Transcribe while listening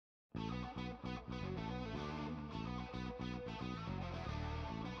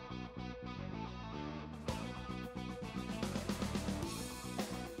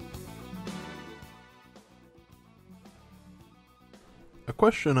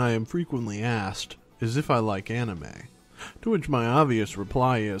question I am frequently asked is if I like anime. To which my obvious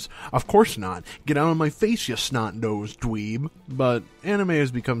reply is, of course not. Get out of my face, you snot-nosed dweeb. But anime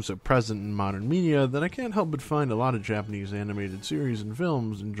has become so present in modern media that I can't help but find a lot of Japanese animated series and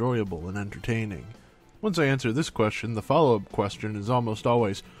films enjoyable and entertaining. Once I answer this question, the follow-up question is almost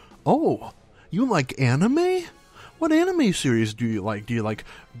always, oh, you like anime? What anime series do you like? Do you like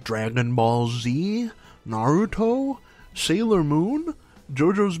Dragon Ball Z, Naruto, Sailor Moon,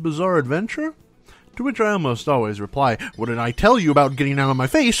 JoJo's Bizarre Adventure? To which I almost always reply, what did I tell you about getting out of my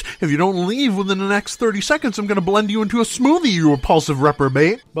face? If you don't leave within the next 30 seconds, I'm going to blend you into a smoothie, you repulsive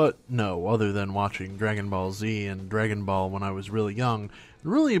reprobate. But no, other than watching Dragon Ball Z and Dragon Ball when I was really young,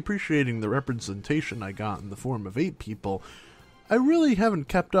 and really appreciating the representation I got in the form of 8 people, I really haven't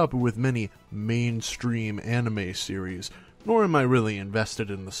kept up with many mainstream anime series, nor am I really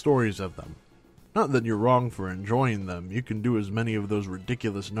invested in the stories of them. Not that you're wrong for enjoying them. You can do as many of those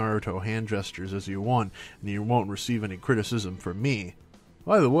ridiculous Naruto hand gestures as you want, and you won't receive any criticism from me.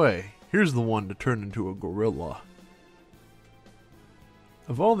 By the way, here's the one to turn into a gorilla.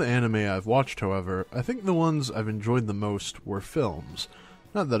 Of all the anime I've watched, however, I think the ones I've enjoyed the most were films.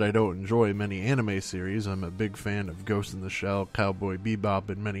 Not that I don't enjoy many anime series, I'm a big fan of Ghost in the Shell, Cowboy Bebop,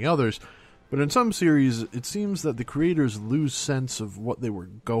 and many others, but in some series, it seems that the creators lose sense of what they were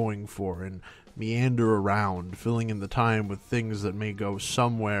going for and meander around, filling in the time with things that may go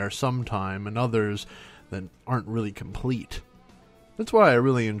somewhere, sometime, and others that aren't really complete. That's why I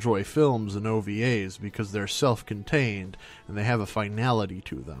really enjoy films and OVAs, because they're self-contained, and they have a finality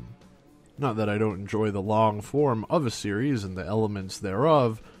to them. Not that I don't enjoy the long form of a series and the elements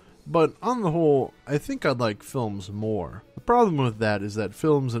thereof, but on the whole, I think I'd like films more. The problem with that is that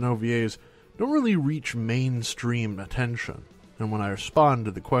films and OVAs don't really reach mainstream attention. And when I respond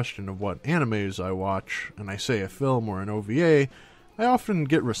to the question of what animes I watch, and I say a film or an OVA, I often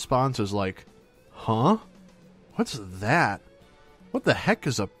get responses like, huh? What's that? What the heck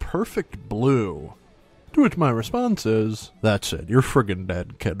is a perfect blue? To which my response is, that's it, you're friggin'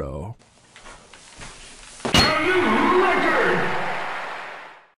 dead, kiddo.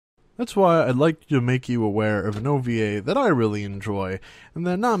 That's why I'd like to make you aware of an OVA that I really enjoy, and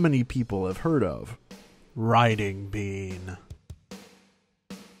that not many people have heard of. Riding Bean.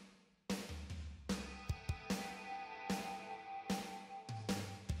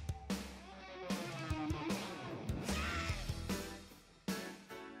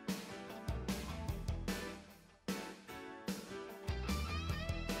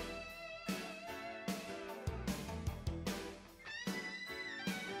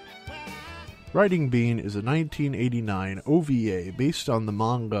 Riding Bean is a 1989 OVA based on the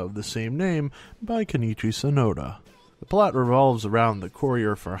manga of the same name by Kenichi Sonoda. The plot revolves around the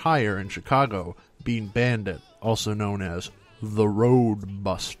courier for hire in Chicago, Bean Bandit, also known as the Road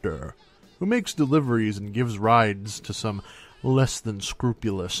Buster, who makes deliveries and gives rides to some less than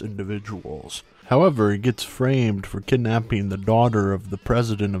scrupulous individuals. However, he gets framed for kidnapping the daughter of the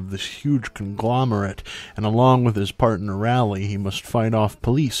president of this huge conglomerate, and along with his partner Rally, he must fight off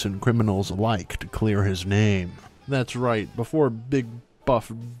police and criminals alike to clear his name. That's right, before big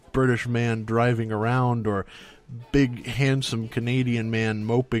buff British man driving around or big handsome Canadian man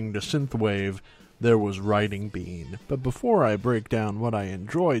moping to synthwave, there was Riding Bean. But before I break down what I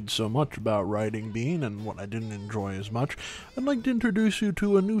enjoyed so much about Riding Bean and what I didn't enjoy as much, I'd like to introduce you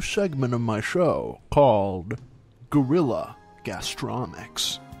to a new segment of my show called Gorilla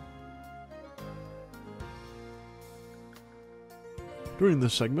Gastronomics. During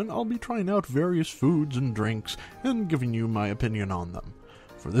this segment, I'll be trying out various foods and drinks and giving you my opinion on them.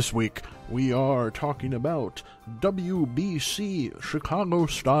 For this week, we are talking about WBC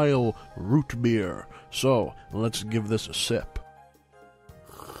Chicago-style root beer. So, let's give this a sip.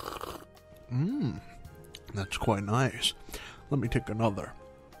 That's quite nice. Let me take another.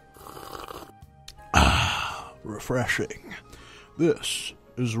 Refreshing. This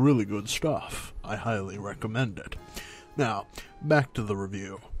is really good stuff. I highly recommend it. Now, back to the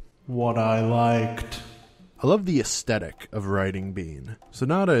review. What I liked. I love the aesthetic of Riding Bean.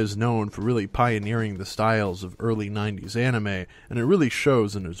 Sonoda is known for really pioneering the styles of early 90s anime, and it really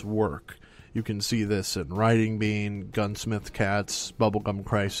shows in his work. You can see this in Riding Bean, Gunsmith Cats, Bubblegum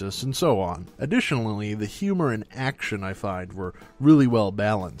Crisis, and so on. Additionally, the humor and action I find were really well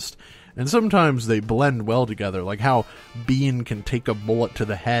balanced, and sometimes they blend well together, like how Bean can take a bullet to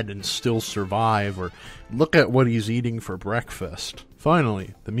the head and still survive, or look at what he's eating for breakfast.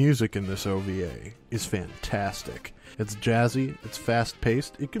 Finally, the music in this OVA is fantastic. It's jazzy, it's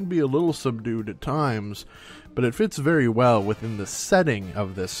fast-paced, it can be a little subdued at times, but it fits very well within the setting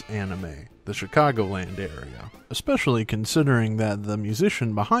of this anime. The the Chicagoland area, especially considering that the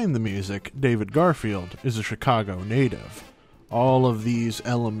musician behind the music, David Garfield, is a Chicago native. All of these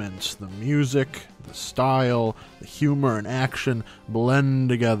elements, the music, the style, the humor and action, blend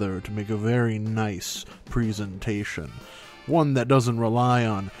together to make a very nice presentation. One that doesn't rely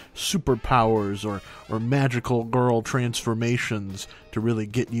on superpowers or magical girl transformations to really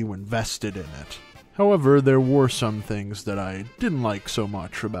get you invested in it. However, there were some things that I didn't like so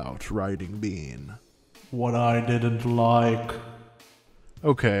much about Riding Bean. What I didn't like...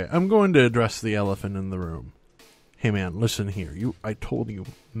 Okay, I'm going to address the elephant in the room. Hey man, listen here. I told you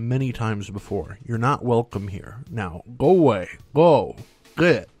many times before, you're not welcome here. Now, go away. Go.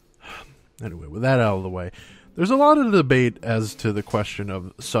 Get. Anyway, with that out of the way, there's a lot of debate as to the question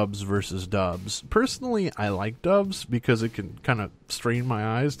of subs versus dubs. Personally, I like dubs because it can kind of strain my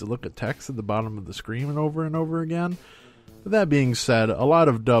eyes to look at text at the bottom of the screen and over again. But that being said, a lot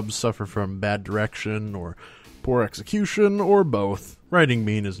of dubs suffer from bad direction or poor execution or both. Riding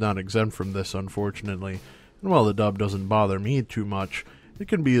Bean is not exempt from this, unfortunately. And while the dub doesn't bother me too much, it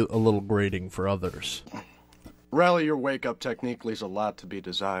can be a little grating for others. Rally your wake-up technique leaves a lot to be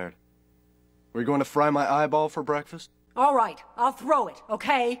desired. Are you going to fry my eyeball for breakfast? All right, I'll throw it,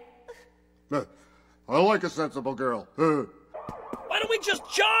 okay? I like a sensible girl. Why don't we just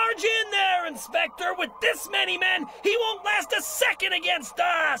charge in there, Inspector? With this many men, he won't last a second against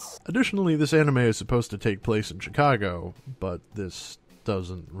us! Additionally, this anime is supposed to take place in Chicago, but this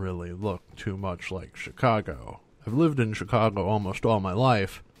doesn't really look too much like Chicago. I've lived in Chicago almost all my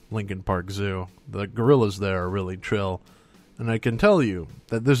life, Lincoln Park Zoo. The gorillas there are really chill, and I can tell you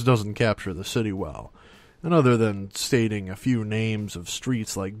that this doesn't capture the city well. And other than stating a few names of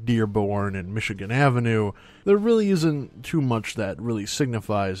streets like Dearborn and Michigan Avenue, there really isn't too much that really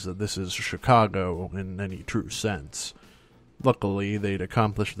signifies that this is Chicago in any true sense. Luckily, they'd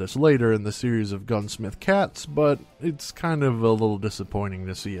accomplish this later in the series of Gunsmith Cats, but it's kind of a little disappointing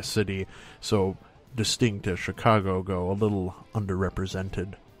to see a city so distinct as Chicago go a little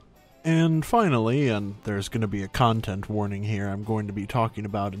underrepresented. And finally, and there's going to be a content warning here, I'm going to be talking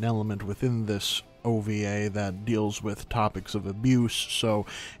about an element within this OVA that deals with topics of abuse, so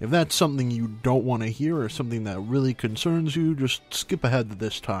if that's something you don't want to hear or something that really concerns you, just skip ahead to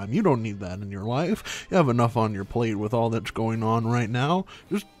this time. You don't need that in your life. You have enough on your plate with all that's going on right now.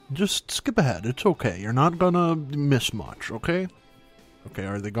 Just skip ahead. It's okay. You're not gonna miss much, okay? Okay,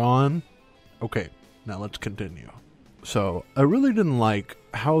 are they gone? Okay, now let's continue. So, I really didn't like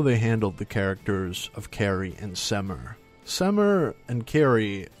how they handled the characters of Carrie and Semmer. Semmer and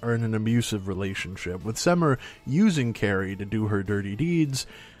Carrie are in an abusive relationship, with Semmer using Carrie to do her dirty deeds,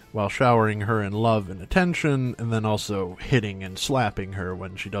 while showering her in love and attention, and then also hitting and slapping her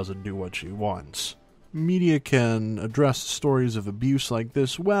when she doesn't do what she wants. Media can address stories of abuse like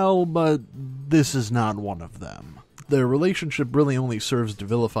this well, but this is not one of them. Their relationship really only serves to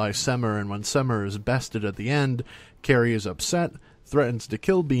vilify Semmer, and when Semmer is bested at the end, Carrie is upset, threatens to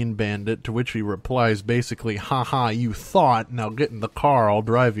kill Bean Bandit, to which he replies basically, haha, you thought, now get in the car, I'll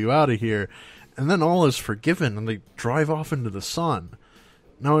drive you out of here, and then all is forgiven, and they drive off into the sun.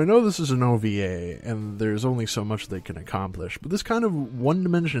 Now, I know this is an OVA, and there's only so much they can accomplish, but this kind of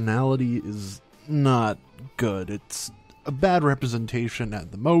one-dimensionality is not good. It's a bad representation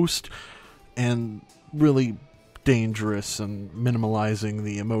at the most, and really dangerous and minimalizing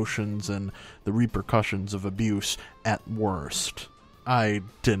the emotions and the repercussions of abuse at worst. I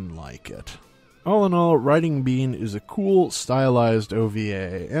didn't like it. All in all, Riding Bean is a cool, stylized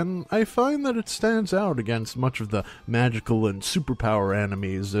OVA, and I find that it stands out against much of the magical and superpower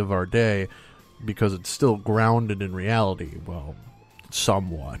animes of our day, because it's still grounded in reality, well,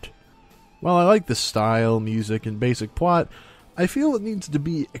 somewhat. While I like the style, music, and basic plot, I feel it needs to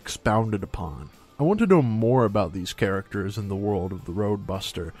be expounded upon. I want to know more about these characters in the world of the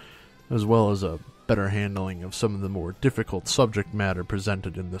Roadbuster, as well as a better handling of some of the more difficult subject matter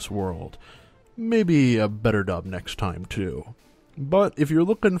presented in this world. Maybe a better dub next time, too. But if you're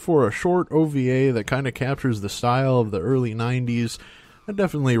looking for a short OVA that kind of captures the style of the early 90s, I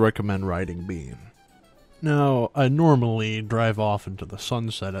definitely recommend Riding Bean. Now, I normally drive off into the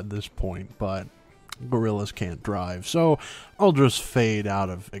sunset at this point, but gorillas can't drive, so I'll just fade out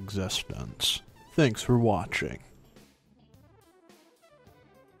of existence. Thanks for watching.